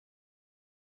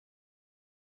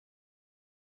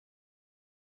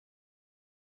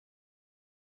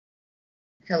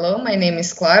Hello, my name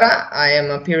is Clara. I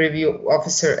am a peer review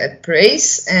officer at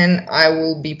PRACE, and I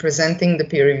will be presenting the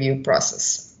peer review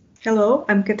process. Hello,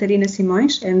 I'm Catarina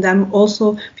Simões, and I'm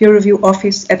also peer review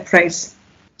office at PRACE.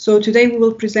 So today we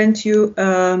will present you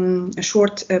a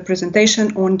short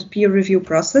presentation on the peer review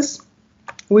process.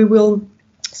 We will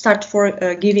start for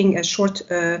giving a short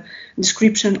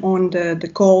description on the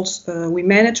calls we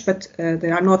manage, but they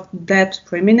are not that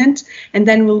prominent. And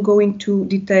then we'll go into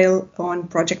detail on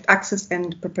project access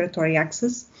and preparatory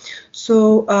access.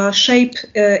 So SHAPE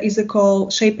is a call.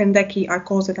 SHAPE and DECI are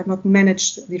calls that are not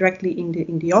managed directly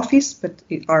in the office, but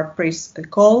are PRACE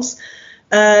calls.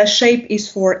 SHAPE is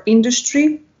for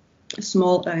industry,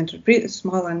 small and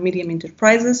medium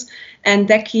enterprises, and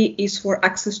DECI is for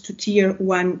access to Tier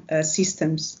 1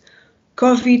 systems.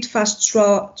 COVID fast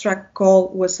track call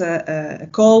was a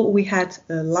call we had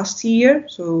last year,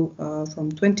 so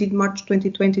from March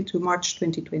 2020 to March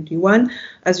 2021.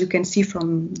 As you can see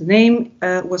from the name,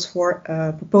 was for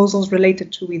proposals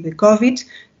related with the COVID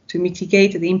to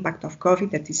mitigate the impact of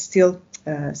COVID that is still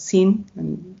seen.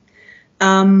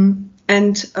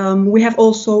 We have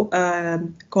also a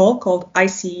call called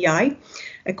ICEI,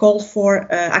 a call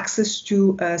for access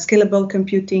to scalable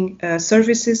computing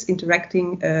services,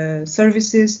 interacting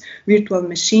services, virtual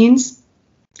machines.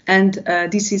 And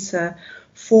this is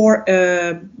for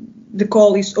the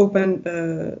call is open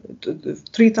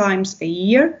 3 times a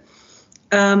year.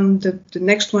 The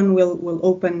next one will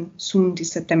open soon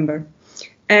this September.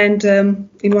 And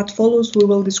in what follows, we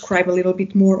will describe a little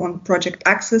bit more on project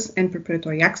access and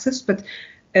preparatory access. But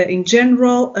in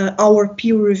general, our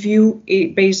peer review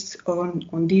is based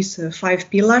on these 5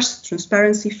 pillars: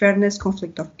 transparency, fairness,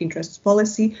 conflict of interest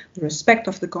policy, the respect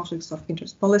of the conflicts of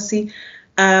interest policy,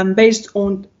 based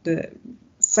on the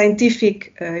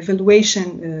scientific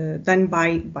evaluation done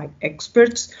by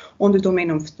experts on the domain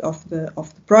of the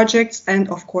projects, and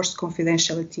of course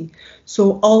confidentiality.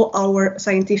 So all our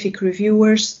scientific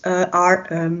reviewers are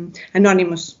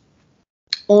anonymous.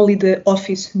 Only the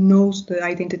office knows the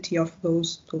identity of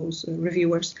those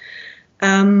reviewers.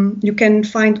 You can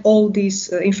find all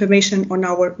this information on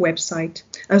our website,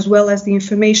 as well as the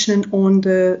information on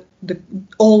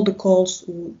all the calls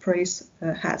PRACE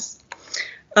has.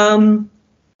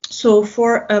 So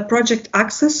for project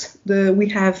access, we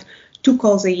have 2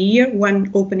 calls a year, one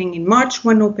opening in March,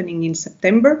 one opening in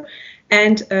September,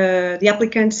 and the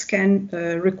applicants can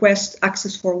request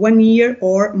access for 1 year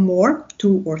or more,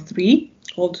 2 or 3,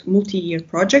 called multi-year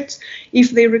projects.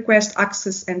 If they request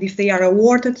access and if they are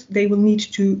awarded, they will need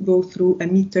to go through a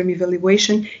midterm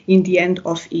evaluation in the end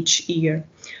of each year.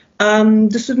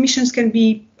 The submissions can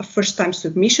be a first-time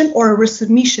submission or a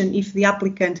resubmission if the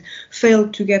applicant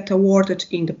failed to get awarded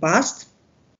in the past,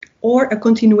 or a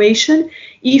continuation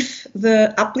if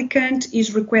the applicant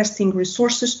is requesting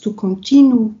resources to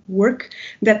continue work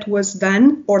that was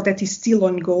done or that is still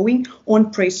ongoing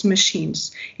on PRACE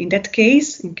machines. In that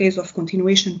case, in case of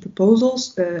continuation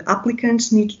proposals,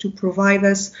 applicants need to provide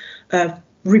us a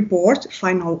report,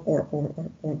 final or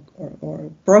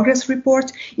progress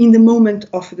report, in the moment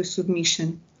of the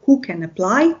submission. Who can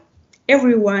apply?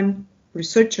 Everyone,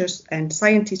 researchers and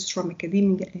scientists from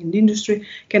academia and industry,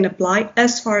 can apply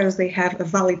as far as they have a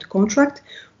valid contract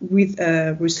with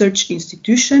a research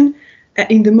institution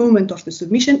in the moment of the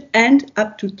submission, and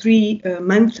up to 3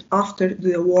 months after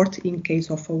the award in case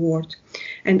of award.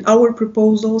 And our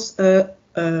proposals,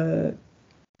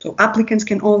 so applicants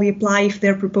can only apply if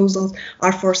their proposals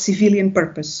are for civilian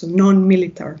purpose, so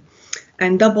non-military.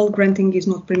 And double granting is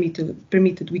not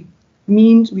permitted,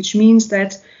 which means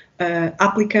that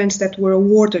applicants that were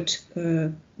awarded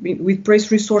with PRACE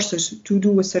resources to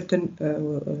do a certain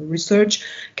research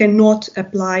cannot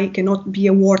be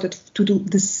awarded to do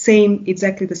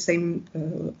exactly the same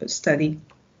study.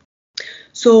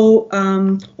 So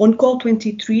on call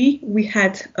 23, we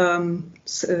had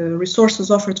resources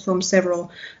offered from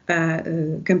several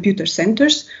computer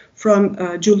centers, from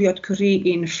Joliot-Curie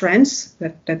in France,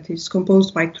 that is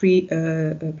composed by 3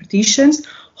 partitions,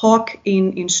 Hawk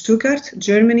in Stuttgart,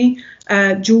 Germany,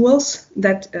 Jewels,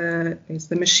 that is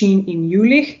the machine in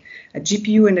Jülich, a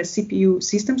GPU and a CPU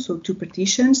system, so 2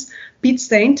 partitions,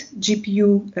 Pitstein,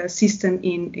 GPU system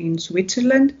in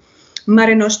Switzerland,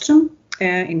 Mare Nostrum,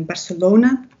 in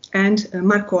Barcelona, and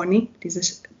Marconi. This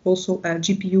is also a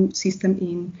GPU system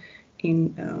in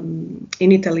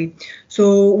Italy.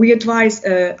 So we advise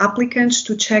applicants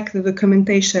to check the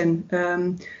documentation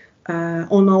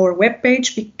on our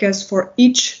webpage, because for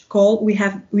each call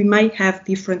we might have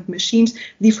different machines,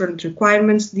 different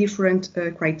requirements, different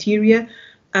criteria.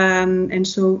 And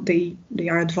so they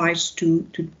are advised to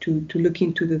look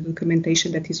into the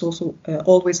documentation that is also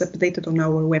always updated on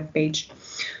our webpage.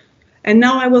 And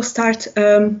now I will start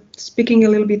speaking a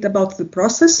little bit about the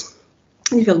process,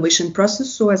 evaluation process.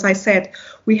 So as I said,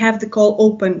 we have the call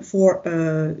open for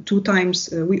 2 times.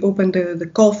 We open the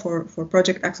call for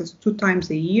project access 2 times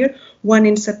a year, one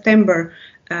in September,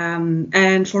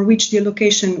 and for which the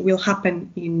allocation will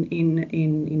happen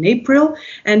in April,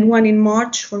 and one in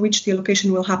March, for which the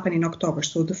allocation will happen in October.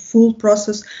 So the full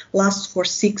process lasts for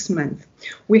 6 months.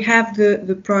 We have the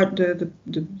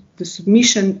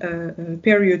submission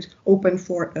period open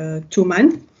for 2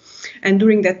 months, and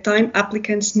during that time,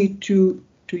 applicants need to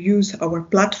use our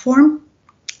platform.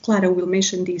 Clara will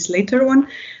mention this later on,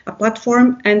 a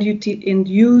platform, and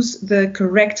use the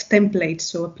correct template.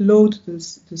 So upload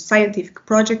the scientific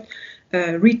project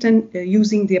written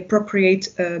using the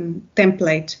appropriate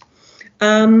template.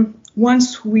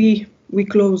 Once we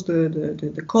close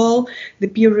the call, the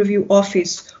peer review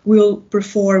office will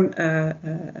perform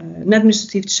an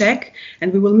administrative check,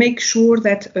 and we will make sure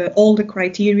that all the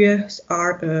criteria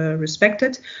are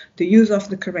respected. The use of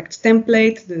the correct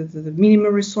template, the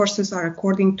minimum resources are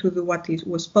according to what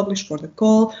was published for the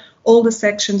call. All the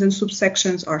sections and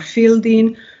subsections are filled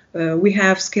in. We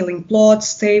have scaling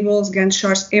plots, tables, Gantt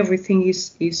charts. Everything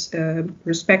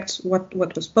respects what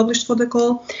was published for the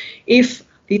call. If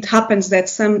it happens that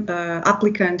some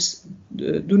applicants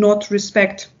do not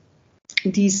respect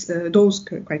those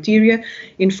criteria,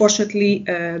 unfortunately,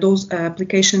 those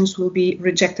applications will be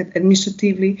rejected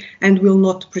administratively and will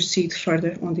not proceed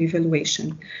further on the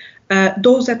evaluation.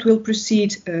 Those that will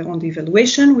proceed on the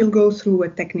evaluation will go through a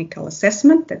technical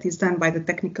assessment that is done by the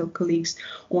technical colleagues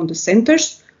on the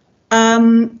centers.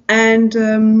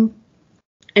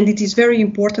 And it is very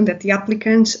important that the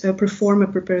applicants perform a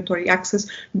preparatory access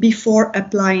before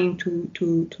applying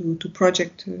to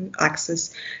project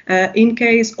access. In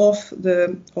case of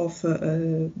the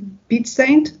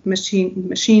PITSAINT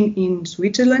machine in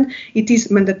Switzerland, it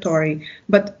is mandatory.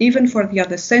 But even for the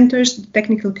other centers, the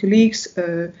technical colleagues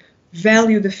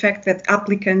value the fact that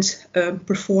applicants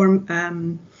perform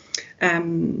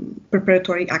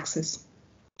preparatory access.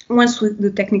 Once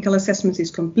the technical assessment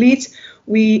is complete,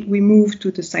 we move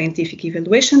to the scientific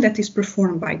evaluation that is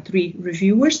performed by 3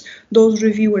 reviewers. Those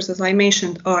reviewers, as I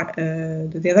mentioned, are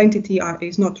the identity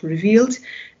is not revealed,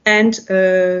 and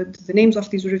the names of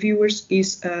these reviewers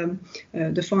is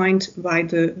defined by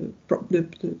the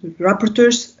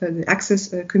rapporteurs, the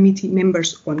access committee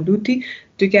members on duty,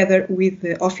 together with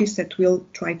the office that will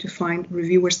try to find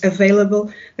reviewers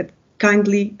available that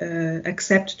kindly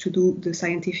accept to do the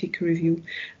scientific review.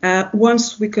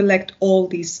 Once we collect all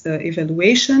these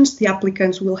evaluations, the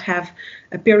applicants will have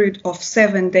a period of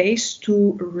 7 days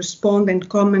to respond and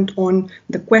comment on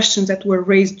the questions that were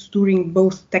raised during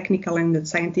both technical and the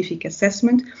scientific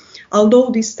assessment. Although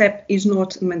this step is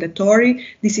not mandatory,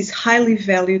 this is highly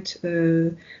valued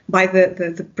by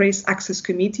the PRACE Access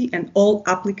Committee, and all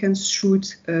applicants should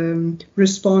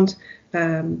respond,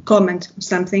 comment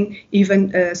something.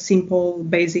 Even a simple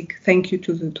basic thank you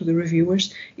to the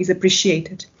reviewers is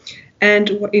appreciated. And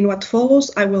in what follows,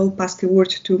 I will pass the word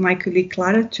to my colleague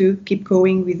Clara to keep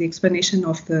going with the explanation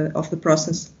of the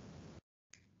process.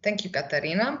 Thank you,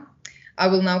 Katarina. I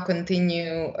will now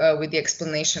continue with the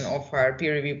explanation of our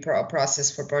peer review process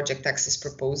for project access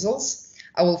proposals.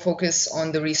 I will focus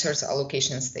on the resource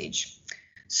allocation stage.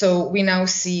 So we now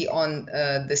see on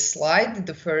this slide,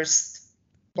 the first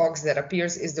box that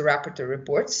appears is the rapporteur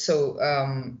report. So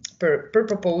per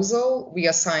proposal, we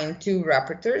assign 2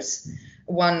 rapporteurs,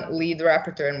 1 lead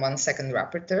rapporteur and 1 second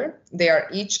rapporteur. They are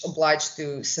each obliged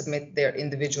to submit their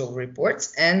individual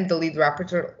reports, and the lead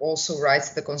rapporteur also writes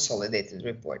the consolidated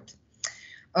report.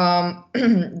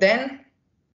 Then,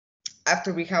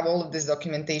 after we have all of this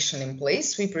documentation in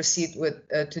place, we proceed with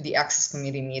to the Access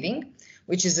Committee meeting,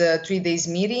 which is a 3-day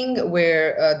meeting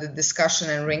where the discussion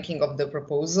and ranking of the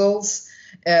proposals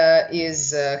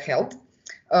is held.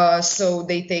 So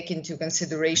they take into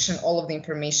consideration all of the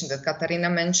information that Katarina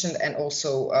mentioned, and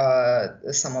also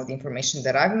some of the information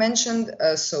that I've mentioned.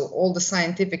 So all the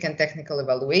scientific and technical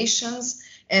evaluations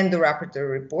and the rapporteur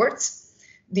reports.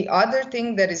 The other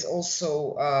thing that is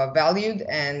also valued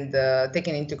and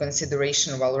taken into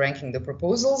consideration while ranking the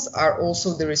proposals are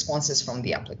also the responses from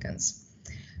the applicants.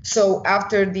 So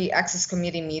after the Access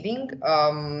Committee meeting,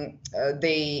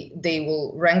 they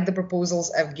will rank the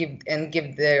proposals and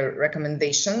give their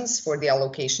recommendations for the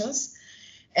allocations.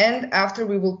 And after,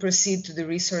 we will proceed to the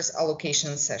resource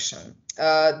allocation session.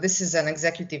 This is an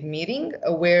executive meeting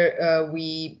where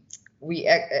we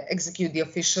execute the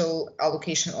official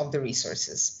allocation of the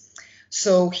resources.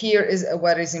 So here is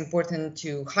what is important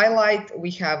to highlight.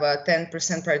 We have a 10%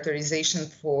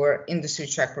 prioritization for industry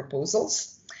track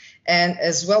proposals, and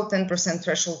as well 10%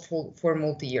 threshold for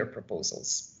multi-year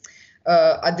proposals.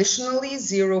 Additionally,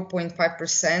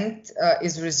 0.5%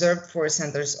 is reserved for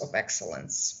centers of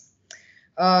excellence.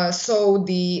 So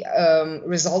the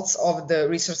results of the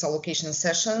resource allocation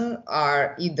session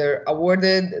are either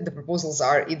awarded, the proposals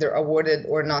are either awarded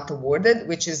or not awarded,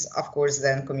 which is of course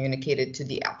then communicated to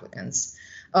the applicants.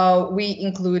 We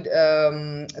include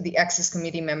the Access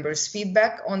Committee members'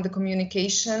 feedback on the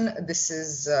communication. This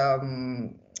is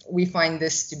we find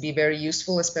this to be very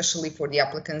useful, especially for the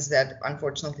applicants that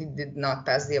unfortunately did not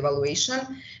pass the evaluation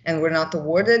and were not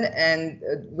awarded. And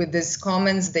with these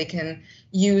comments, they can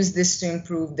use this to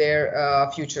improve their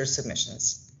future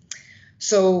submissions.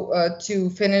 So to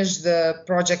finish the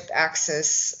project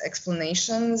access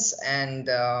explanations and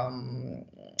the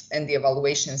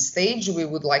evaluation stage, we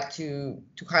would like to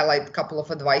highlight a couple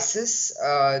of advices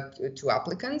to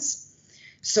applicants.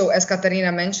 So as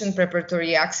Katarina mentioned,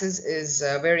 preparatory access is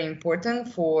very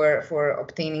important for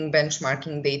obtaining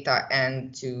benchmarking data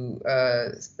and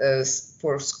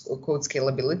for code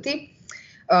scalability.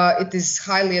 It is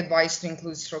highly advised to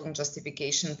include strong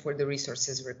justification for the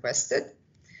resources requested.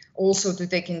 Also to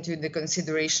take into the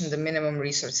consideration the minimum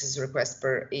resources request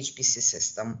per HPC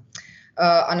system.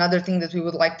 Another thing that we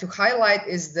would like to highlight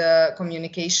is the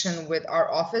communication with our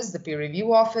office, the peer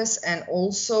review office, and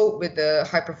also with the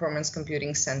high performance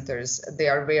computing centers. They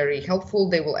are very helpful.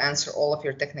 They will answer all of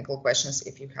your technical questions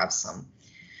if you have some.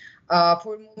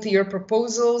 For multi-year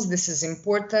proposals, this is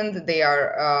important. They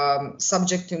are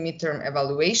subject to midterm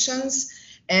evaluations,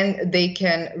 and they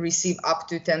can receive up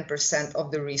to 10%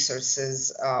 of the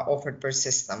resources offered per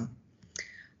system.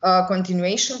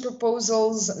 Continuation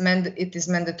proposals, it is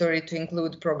mandatory to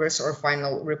include progress or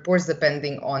final reports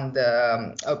depending on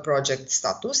the project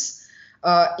status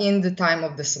in the time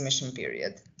of the submission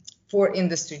period. For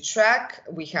industry track,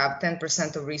 we have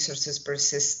 10% of resources per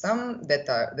system that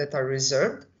are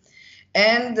reserved.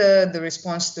 And the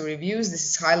response to reviews, this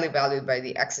is highly valued by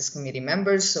the Access Committee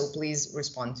members, so please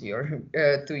respond to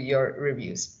your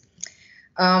reviews.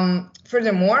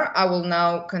 Furthermore, I will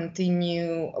now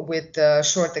continue with a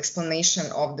short explanation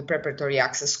of the preparatory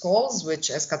access calls, which,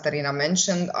 as Katarina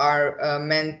mentioned, are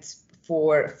meant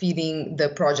for feeding the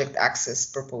project access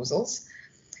proposals.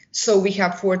 So we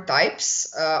have 4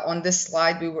 types. On this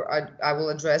slide, I will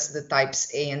address the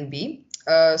types A and B.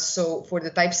 So for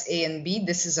the types A and B,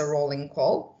 this is a rolling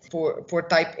call. For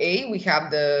type A, we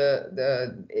have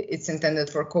it's intended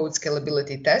for code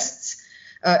scalability tests.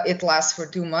 It lasts for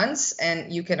 2 months,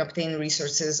 and you can obtain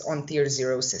resources on tier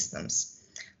 0 systems.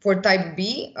 For type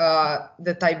B,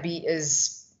 the type B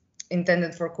is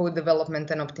intended for code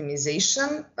development and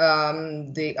optimization.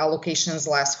 The allocations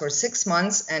last for 6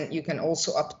 months, and you can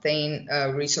also obtain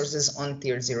resources on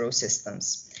tier 0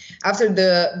 systems. After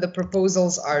the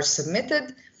proposals are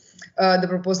submitted, the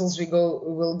proposals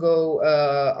will go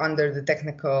under the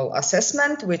technical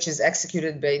assessment, which is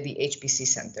executed by the HPC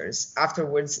centers.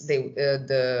 Afterwards,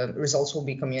 the results will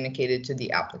be communicated to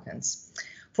the applicants.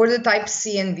 For the type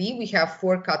C and D, we have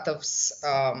 4 cutoffs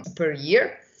per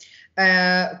year.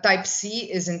 Type C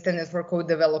is intended for code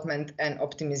development and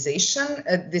optimization.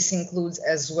 This includes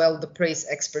as well the PRACE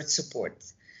expert support.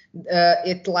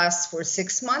 It lasts for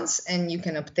 6 months, and you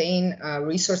can obtain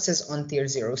resources on tier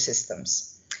 0 systems.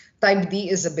 Type D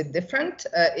is a bit different.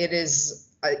 It is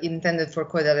intended for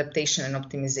code adaptation and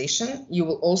optimization. You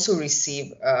will also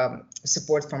receive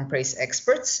support from PRACE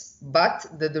experts, but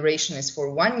the duration is for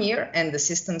 1 year, and the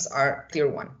systems are tier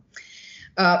 1.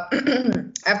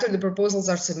 After the proposals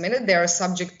are submitted, they are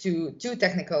subject to 2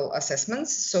 technical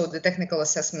assessments. So the technical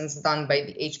assessments done by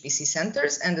the HPC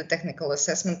centers and the technical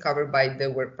assessment covered by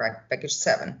the Work Package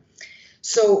 7.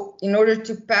 So in order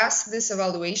to pass this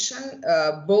evaluation,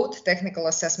 both technical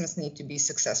assessments need to be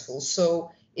successful.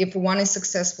 So if one is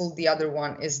successful, the other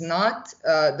one is not,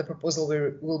 the proposal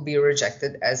will be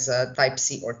rejected as a type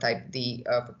C or type D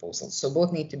proposal. So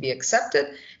both need to be accepted,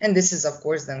 and this is of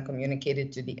course then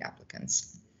communicated to the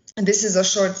applicants. And this is a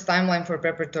short timeline for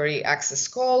preparatory access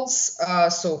calls.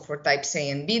 So for types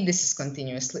A and B, this is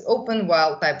continuously open,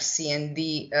 while types C and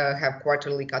D have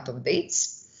quarterly cutoff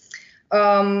dates.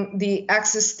 The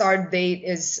access start date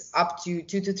is up to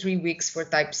 2 to 3 weeks for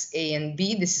types A and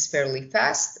B. This is fairly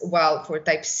fast, while for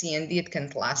types C and D, it can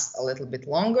last a little bit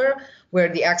longer, where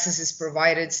the access is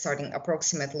provided starting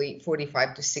approximately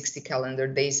 45 to 60 calendar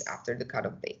days after the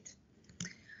cutoff date.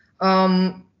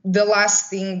 The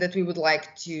last thing that we would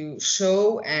like to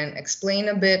show and explain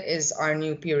a bit is our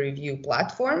new peer review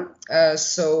platform.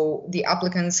 So the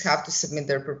applicants have to submit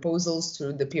their proposals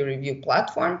through the peer review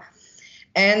platform.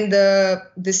 And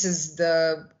this is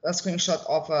a screenshot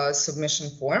of a submission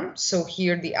form. So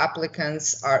here the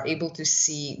applicants are able to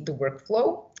see the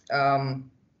workflow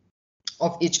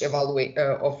of each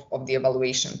of the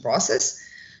evaluation process.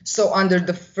 So under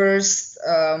the first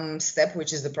step,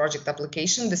 which is the project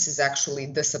application, this is actually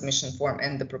the submission form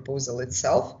and the proposal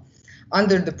itself.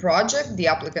 Under the project, the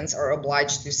applicants are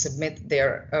obliged to submit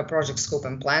their project scope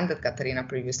and plan that Katarina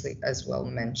previously as well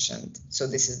mentioned. So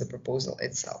this is the proposal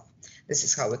itself. This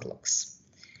is how it looks.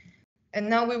 And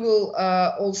now we will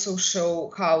also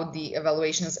show how the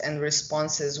evaluations and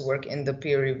responses work in the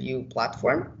peer review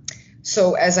platform.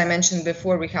 So as I mentioned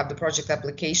before, we have the project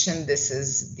application. This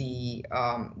is the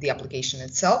application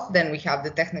itself. Then we have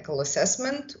the technical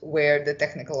assessment, where the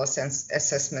technical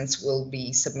assessments will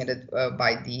be submitted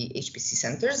by the HPC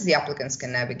centers. The applicants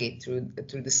can navigate through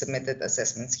the submitted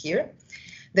assessments here.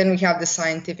 Then we have the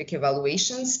scientific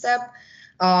evaluation step,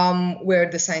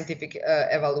 where the scientific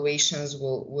evaluations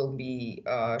will be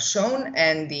shown,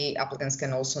 and the applicants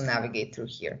can also navigate through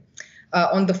here.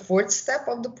 On the fourth step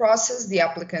of the process, the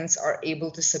applicants are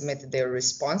able to submit their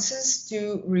responses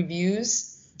to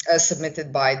reviews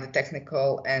submitted by the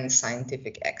technical and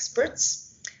scientific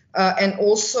experts. And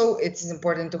also, it's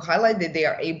important to highlight that they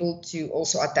are able to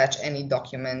also attach any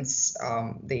documents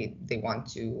they want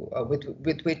to,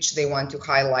 with which they want to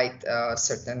highlight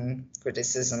certain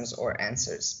criticisms or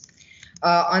answers.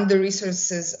 Under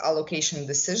resources allocation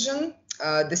decision,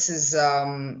 this is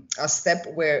a step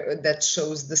that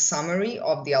shows the summary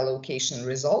of the allocation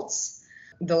results.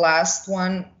 The last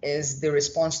one is the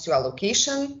response to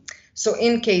allocation. So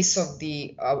in case of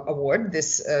the award,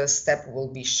 this step will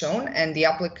be shown, and the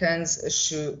applicants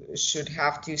should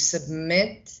have to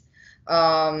submit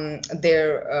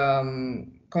their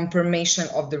confirmation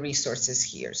of the resources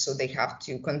here. So they have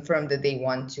to confirm that they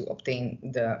want to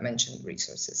obtain the mentioned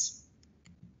resources.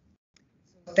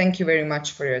 Thank you very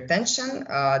much for your attention.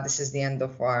 This is the end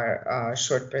of our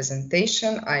short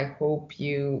presentation. I hope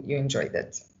you enjoyed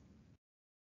it.